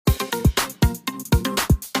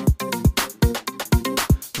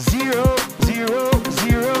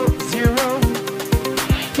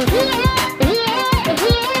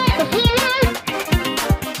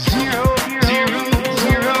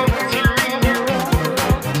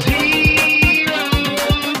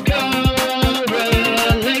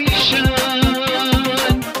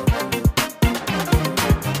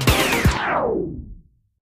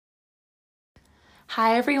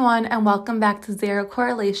Hi everyone, and welcome back to Zero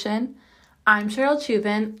Correlation. I'm Cheryl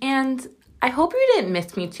Chuvin, and I hope you didn't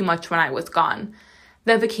miss me too much when I was gone.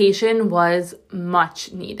 The vacation was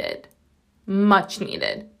much needed. Much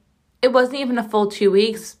needed. It wasn't even a full 2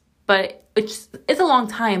 weeks, but it's a long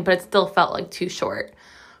time, but it still felt like too short.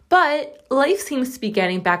 But life seems to be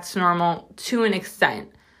getting back to normal to an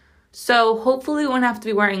extent. So hopefully we won't have to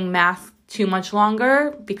be wearing masks too much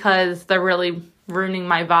longer because they're really ruining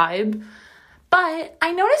my vibe. But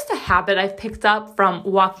I noticed a habit I've picked up from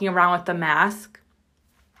walking around with a mask.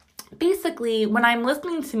 Basically, when I'm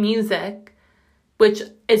listening to music, which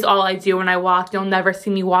is all I do when I walk, you'll never see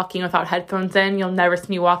me walking without headphones in. You'll never see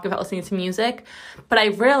me walking without listening to music. But I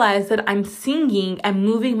realized that I'm singing and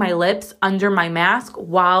moving my lips under my mask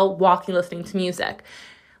while walking, listening to music.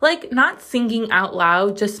 Like, not singing out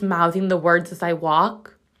loud, just mouthing the words as I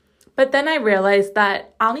walk. But then I realized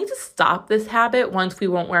that I'll need to stop this habit once we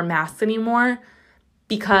won't wear masks anymore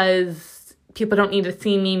because people don't need to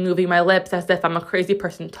see me moving my lips as if I'm a crazy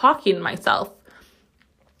person talking to myself.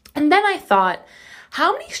 And then I thought,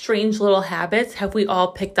 how many strange little habits have we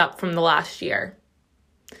all picked up from the last year?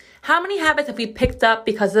 How many habits have we picked up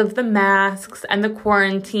because of the masks and the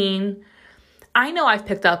quarantine? I know I've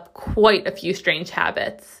picked up quite a few strange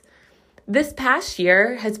habits. This past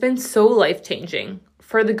year has been so life-changing.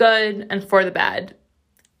 For the good and for the bad.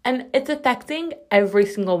 And it's affecting every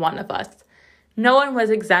single one of us. No one was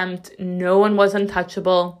exempt. No one was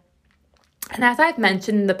untouchable. And as I've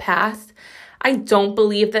mentioned in the past, I don't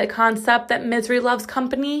believe the concept that misery loves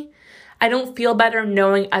company. I don't feel better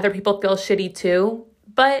knowing other people feel shitty too.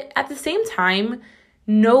 But at the same time,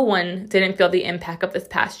 no one didn't feel the impact of this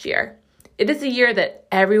past year. It is a year that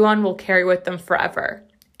everyone will carry with them forever.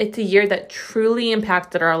 It's a year that truly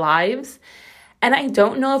impacted our lives. And I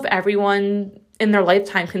don't know if everyone in their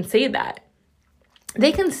lifetime can say that.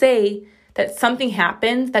 They can say that something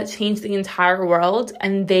happened that changed the entire world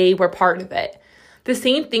and they were part of it. The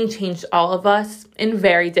same thing changed all of us in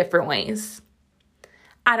very different ways.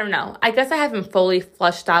 I don't know. I guess I haven't fully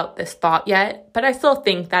fleshed out this thought yet, but I still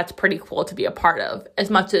think that's pretty cool to be a part of, as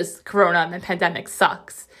much as Corona and the pandemic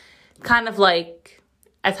sucks. Kind of like,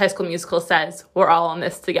 as High School Musical says, we're all in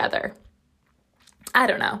this together. I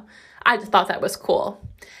don't know. I just thought that was cool.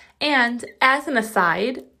 And as an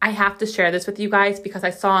aside, I have to share this with you guys because I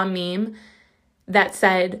saw a meme that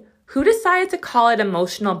said, who decided to call it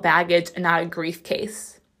emotional baggage and not a grief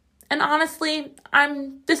case? And honestly,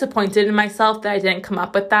 I'm disappointed in myself that I didn't come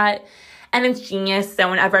up with that. And it's genius. So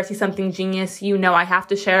whenever I see something genius, you know I have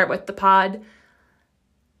to share it with the pod.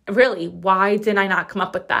 Really, why didn't I not come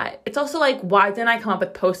up with that? It's also like, why didn't I come up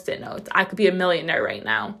with Post-it notes? I could be a millionaire right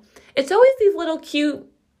now. It's always these little cute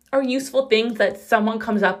or useful things that someone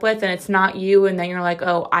comes up with and it's not you, and then you're like,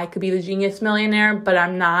 oh, I could be the genius millionaire, but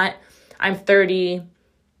I'm not. I'm 30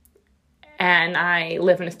 and I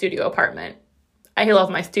live in a studio apartment. I love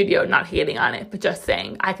my studio, not hating on it, but just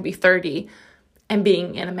saying I could be 30 and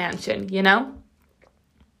being in a mansion, you know?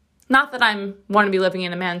 Not that I want to be living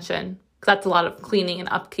in a mansion, because that's a lot of cleaning and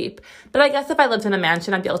upkeep. But I guess if I lived in a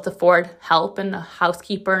mansion, I'd be able to afford help and a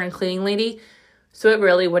housekeeper and cleaning lady, so it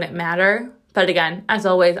really wouldn't matter. But again, as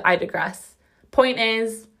always, I digress. Point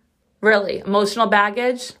is, really, emotional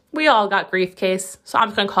baggage, we all got grief case. So I'm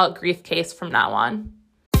just going to call it grief case from now on.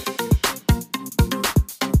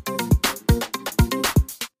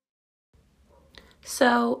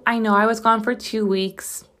 So I know I was gone for 2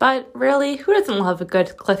 weeks, but really, who doesn't love a good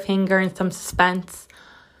cliffhanger and some suspense?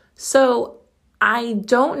 So I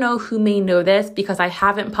don't know who may know this because I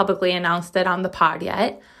haven't publicly announced it on the pod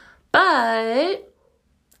yet, but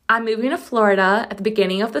I'm moving to Florida at the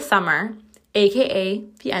beginning of the summer, aka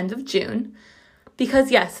the end of June,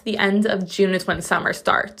 because yes, the end of June is when summer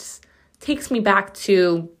starts. Takes me back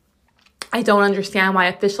to, I don't understand why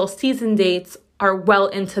official season dates are well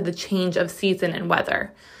into the change of season and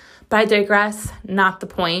weather. But I digress, not the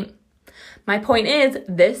point. My point is,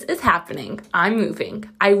 this is happening. I'm moving.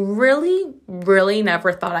 I really, really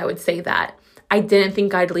never thought I would say that. I didn't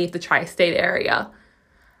think I'd leave the tri-state area.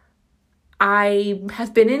 I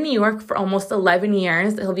have been in New York for almost 11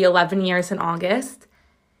 years. It'll be 11 years in August.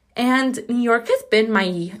 And New York has been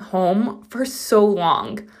my home for so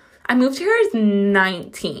long. I moved here as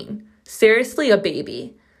 19. Seriously, a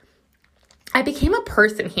baby. I became a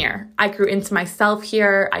person here. I grew into myself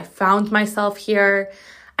here. I found myself here.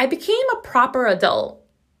 I became a proper adult.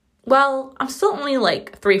 Well, I'm still only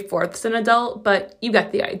like 3/4 an adult, but you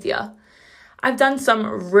get the idea. I've done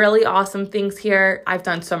some really awesome things here. I've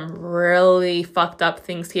done some really fucked up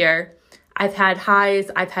things here. I've had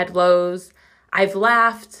highs, I've had lows. I've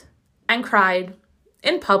laughed and cried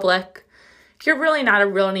in public. You're really not a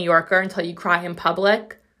real New Yorker until you cry in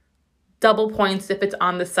public. Double points if it's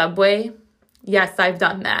on the subway. Yes, I've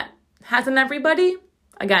done that. Hasn't everybody?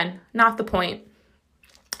 Again, not the point.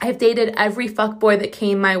 I've dated every fuckboy that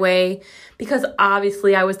came my way because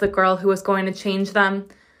obviously I was the girl who was going to change them.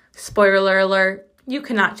 Spoiler alert, you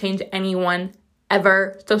cannot change anyone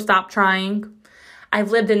ever, so stop trying.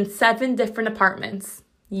 I've lived in 7 different apartments.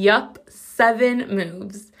 Yup, 7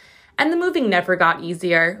 moves. And the moving never got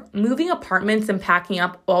easier. Moving apartments and packing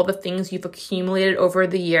up all the things you've accumulated over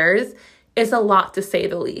the years is a lot, to say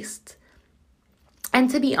the least. And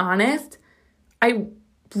to be honest, I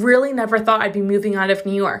really never thought I'd be moving out of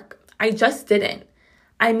New York. I just didn't.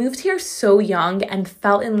 I moved here so young and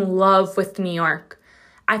fell in love with New York.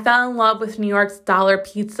 I fell in love with New York's dollar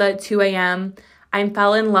pizza at 2 a.m. I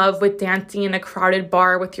fell in love with dancing in a crowded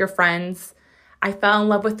bar with your friends. I fell in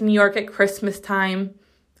love with New York at Christmas time.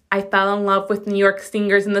 I fell in love with New York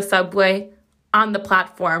singers in the subway, on the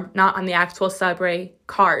platform, not on the actual subway,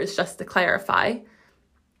 cars, just to clarify.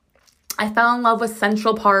 I fell in love with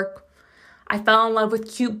Central Park. I fell in love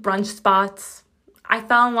with cute brunch spots. I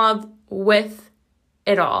fell in love with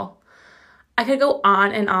it all. I could go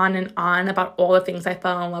on and on and on about all the things I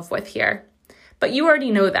fell in love with here. But you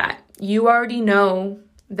already know that. You already know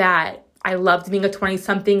that I loved being a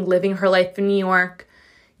 20-something living her life in New York.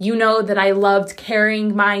 You know that I loved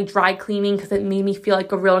carrying my dry cleaning because it made me feel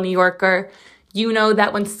like a real New Yorker. You know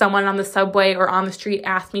that when someone on the subway or on the street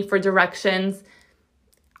asked me for directions,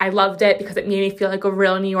 I loved it because it made me feel like a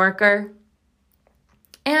real New Yorker.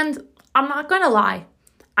 And I'm not going to lie,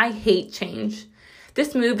 I hate change.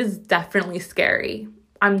 This move is definitely scary.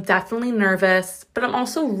 I'm definitely nervous, but I'm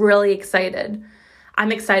also really excited.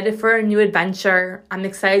 I'm excited for a new adventure. I'm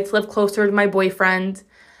excited to live closer to my boyfriend.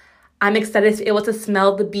 I'm excited to be able to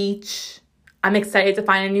smell the beach. I'm excited to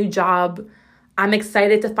find a new job. I'm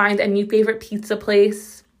excited to find a new favorite pizza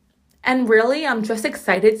place. And really, I'm just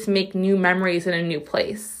excited to make new memories in a new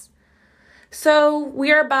place. So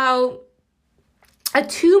we're about a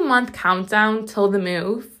 2-month countdown till the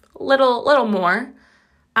move, little more.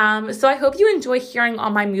 So I hope you enjoy hearing all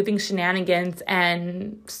my moving shenanigans,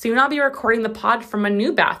 and soon I'll be recording the pod from a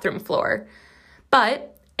new bathroom floor.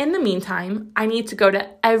 But in the meantime, I need to go to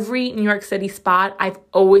every New York City spot I've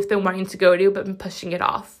always been wanting to go to but been pushing it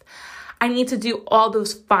off. I need to do all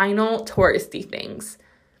those final touristy things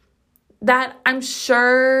that I'm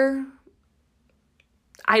sure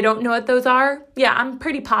I don't know what those are. Yeah, I'm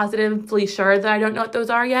pretty positively sure that I don't know what those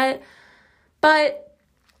are yet. But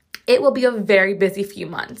it will be a very busy few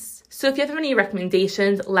months. So if you have any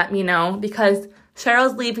recommendations, let me know, because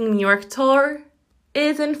Cheryl's Leaving New York tour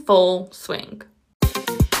is in full swing.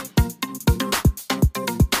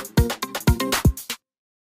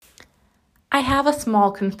 I have a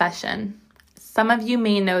small confession. Some of you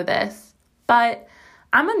may know this, but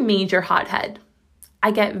I'm a major hothead.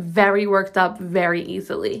 I get very worked up very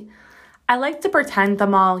easily. I like to pretend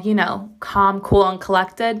I'm all, calm, cool, and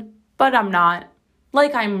collected, but I'm not.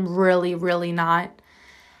 Like, I'm really, really not.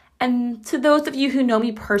 And to those of you who know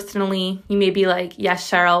me personally, you may be like, yes,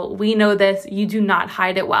 Cheryl, we know this. You do not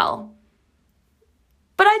hide it well.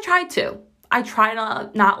 But I try to. I try to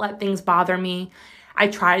not let things bother me. I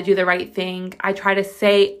try to do the right thing. I try to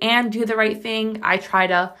say and do the right thing. I try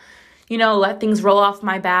to, let things roll off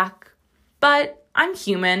my back. But I'm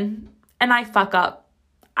human and I fuck up.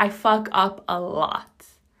 I fuck up a lot.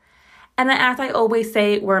 And as I always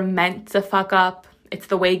say, we're meant to fuck up. It's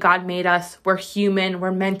the way God made us. We're human.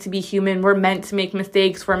 We're meant to be human. We're meant to make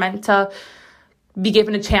mistakes. We're meant to be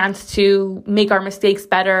given a chance to make our mistakes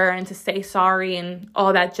better and to say sorry and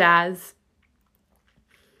all that jazz.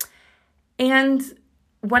 And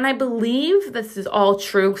when I believe this is all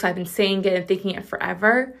true, because I've been saying it and thinking it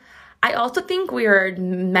forever, I also think we are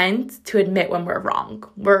meant to admit when we're wrong.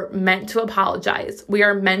 We're meant to apologize. We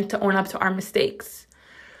are meant to own up to our mistakes.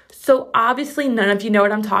 So obviously none of you know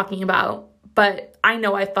what I'm talking about, but I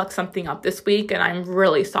know I fucked something up this week and I'm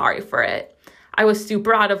really sorry for it. I was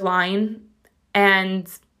super out of line, and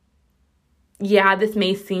yeah, this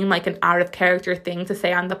may seem like an out of character thing to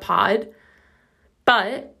say on the pod,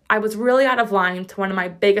 but I was really out of line to one of my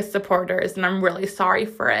biggest supporters, and I'm really sorry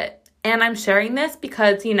for it. And I'm sharing this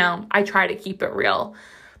because, I try to keep it real.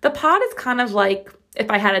 The pod is kind of like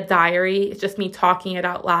if I had a diary, it's just me talking it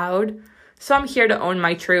out loud. So I'm here to own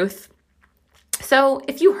my truth. So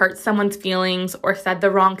if you hurt someone's feelings or said the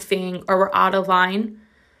wrong thing or were out of line,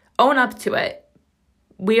 own up to it.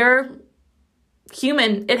 We're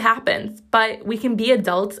human. It happens. But we can be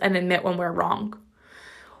adults and admit when we're wrong.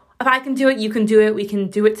 If I can do it, you can do it. We can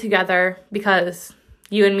do it together, because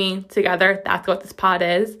you and me together, that's what this pod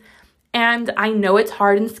is. And I know it's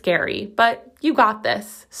hard and scary, but You got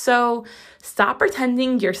this. So stop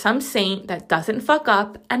pretending you're some saint that doesn't fuck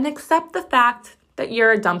up and accept the fact that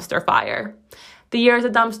you're a dumpster fire. The year is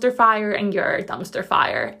a dumpster fire and you're a dumpster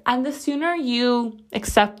fire. And the sooner you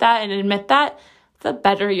accept that and admit that, the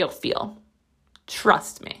better you'll feel.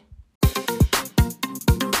 Trust me.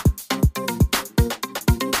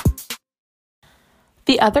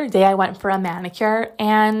 The other day I went for a manicure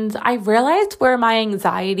and I realized where my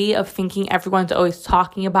anxiety of thinking everyone's always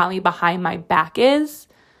talking about me behind my back is.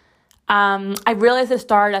 I realized it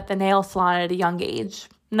started at the nail salon at a young age.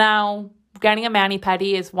 Now, getting a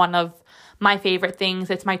mani-pedi is one of my favorite things.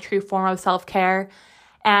 It's my true form of self-care.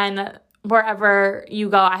 And wherever you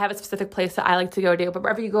go, I have a specific place that I like to go to, but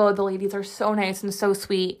wherever you go, the ladies are so nice and so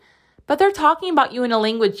sweet. But they're talking about you in a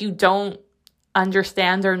language you don't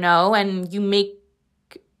understand or know, and you make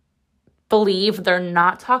believe they're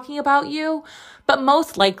not talking about you, but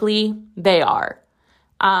most likely they are.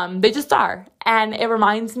 They just are. And it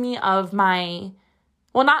reminds me of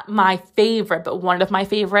not my favorite, but one of my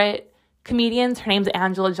favorite comedians. Her name's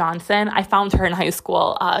Angela Johnson. I found her in high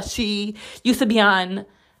school. She used to be on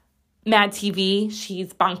Mad TV.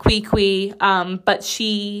 She's Bonquiqui, but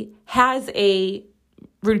she has a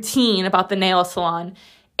routine about the nail salon.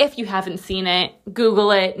 If you haven't seen it, Google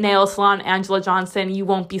it, nail salon, Angela Johnson. You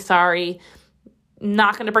won't be sorry.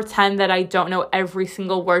 Not going to pretend that I don't know every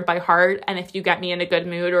single word by heart. And if you get me in a good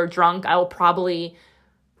mood or drunk, I will probably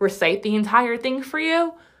recite the entire thing for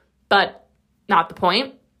you. But not the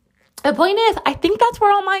point. The point is, I think that's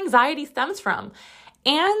where all my anxiety stems from.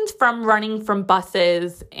 And from running from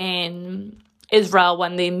buses in Israel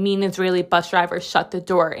when the mean Israeli bus drivers shut the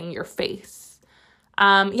door in your face.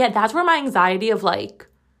 That's where my anxiety of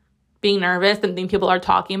being nervous and thinking people are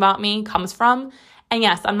talking about me comes from. And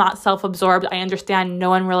yes, I'm not self-absorbed. I understand no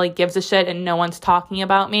one really gives a shit and no one's talking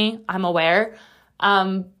about me. I'm aware.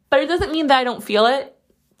 But it doesn't mean that I don't feel it,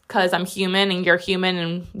 because I'm human and you're human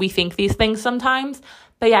and we think these things sometimes.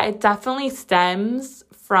 But yeah, it definitely stems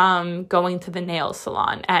from going to the nail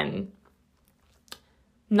salon and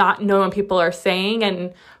not knowing what people are saying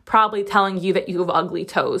and probably telling you that you have ugly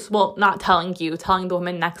toes. Well, not telling you, telling the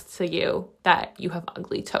woman next to you that you have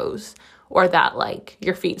ugly toes, or that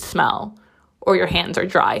your feet smell or your hands are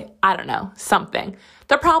dry. I don't know, something.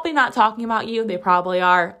 They're probably not talking about you. They probably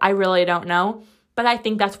are. I really don't know. But I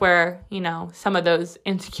think that's where, some of those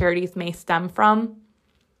insecurities may stem from.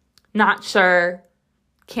 Not sure.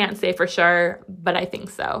 Can't say for sure, but I think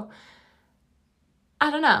so.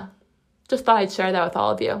 I don't know. Just thought I'd share that with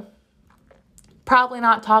all of you. Probably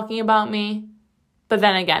not talking about me, but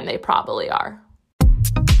then again, they probably are.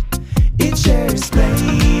 It's your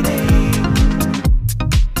explaining.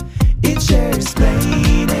 It's your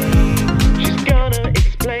explaining. She's gonna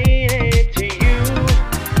explain it to you.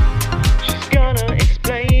 She's gonna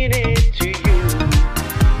explain it to you.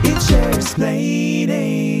 It's your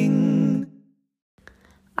explaining.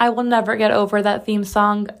 I will never get over that theme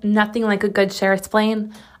song. Nothing like a good share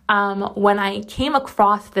explain. When I came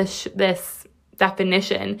across this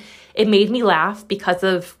definition, it made me laugh because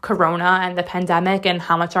of Corona and the pandemic and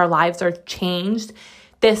how much our lives are changed.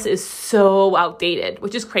 This is so outdated,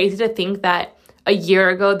 which is crazy to think that a year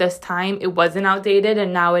ago this time it wasn't outdated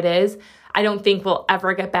and now it is. I don't think we'll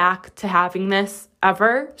ever get back to having this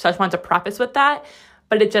ever. So I just wanted to preface with that.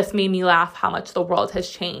 But it just made me laugh how much the world has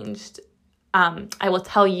changed. I will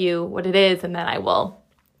tell you what it is and then I will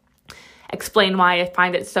explain why I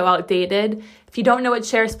find it so outdated. If you don't know what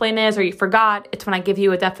share explain is or you forgot, it's when I give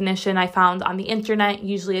you a definition I found on the internet,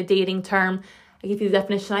 usually a dating term. I give you the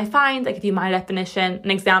definition I find, I give you my definition,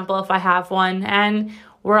 an example if I have one, and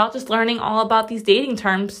we're all just learning all about these dating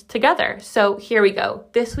terms together. So here we go.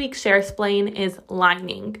 This week's share explain is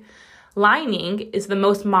lining. Lining is the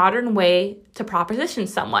most modern way to proposition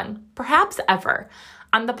someone, perhaps ever.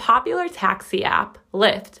 On the popular taxi app,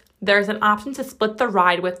 Lyft, there's an option to split the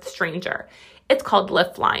ride with a stranger. It's called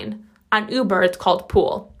Lyft Line. On Uber, it's called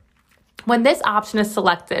Pool. When this option is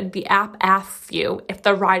selected, the app asks you if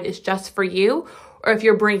the ride is just for you or if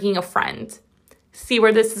you're bringing a friend. See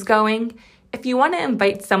where this is going? If you want to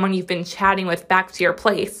invite someone you've been chatting with back to your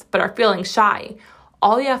place but are feeling shy,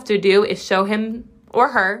 all you have to do is show him or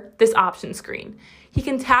her this option screen. He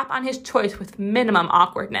can tap on his choice with minimum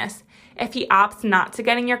awkwardness. If he opts not to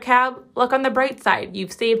get in your cab, look on the bright side.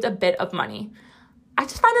 You've saved a bit of money. I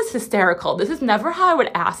just find this hysterical. This is never how I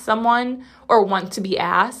would ask someone or want to be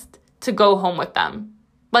asked to go home with them.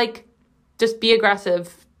 Just be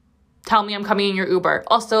aggressive. Tell me I'm coming in your Uber.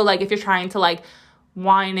 Also, if you're trying to,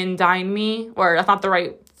 wine and dine me, or that's not the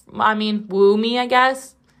right, woo me, I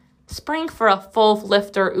guess. Spring for a full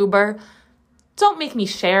Lyft or Uber. don't make me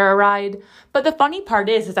share a ride. But the funny part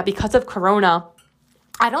is that because of Corona,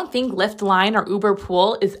 I don't think Lyft Line or Uber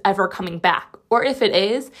Pool is ever coming back. Or if it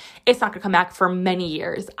is, it's not going to come back for many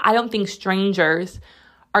years. I don't think strangers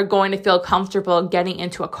are going to feel comfortable getting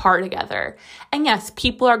into a car together. And yes,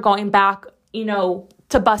 people are going back,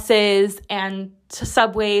 to buses and to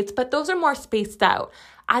subways, but those are more spaced out.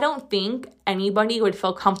 I don't think anybody would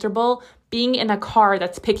feel comfortable being in a car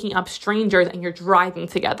that's picking up strangers and you're driving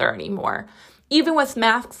together anymore. Even with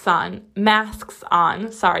masks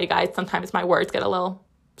on. Sorry guys, sometimes my words get a little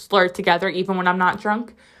slurred together even when I'm not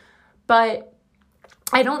drunk. But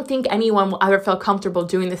I don't think anyone will ever feel comfortable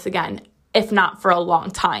doing this again, if not for a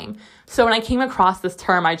long time. So when I came across this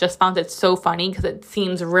term, I just found it so funny because it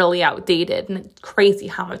seems really outdated, and it's crazy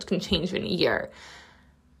how much can change in a year.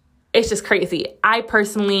 It's just crazy. I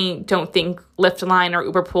personally don't think Lyft Line or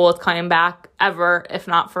Uber Pool is coming back ever, if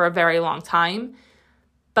not for a very long time.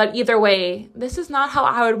 But either way, this is not how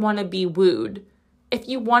I would want to be wooed. If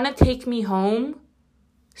you want to take me home,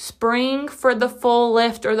 spring for the full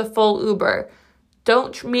Lyft or the full Uber.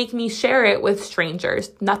 Don't make me share it with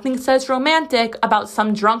strangers. Nothing says romantic about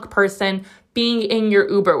some drunk person being in your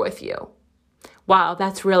Uber with you. Wow,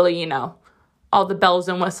 that's really, all the bells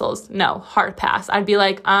and whistles. No, hard pass. I'd be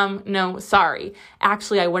like, no, sorry.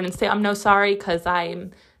 Actually, I wouldn't say I'm no sorry because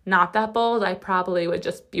I'm not that bold. I probably would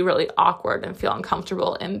just be really awkward and feel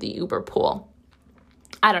uncomfortable in the Uber Pool.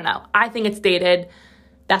 I don't know. I think it's dated.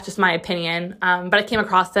 That's just my opinion. But I came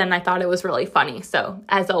across it and I thought it was really funny. So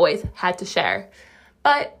as always, had to share.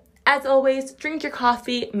 But as always, drink your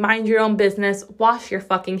coffee, mind your own business, wash your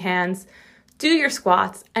fucking hands, do your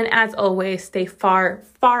squats, and as always, stay far,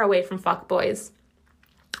 far away from fuckboys.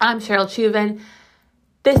 I'm Cheryl Chuvin.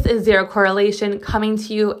 This is Zero Correlation coming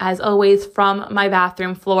to you, as always, from my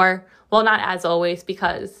bathroom floor. Well, not as always,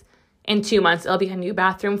 because in 2 months, it'll be a new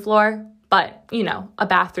bathroom floor. But, a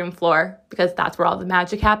bathroom floor, because that's where all the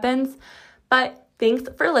magic happens. But thanks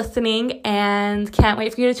for listening, and can't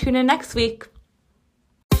wait for you to tune in next week.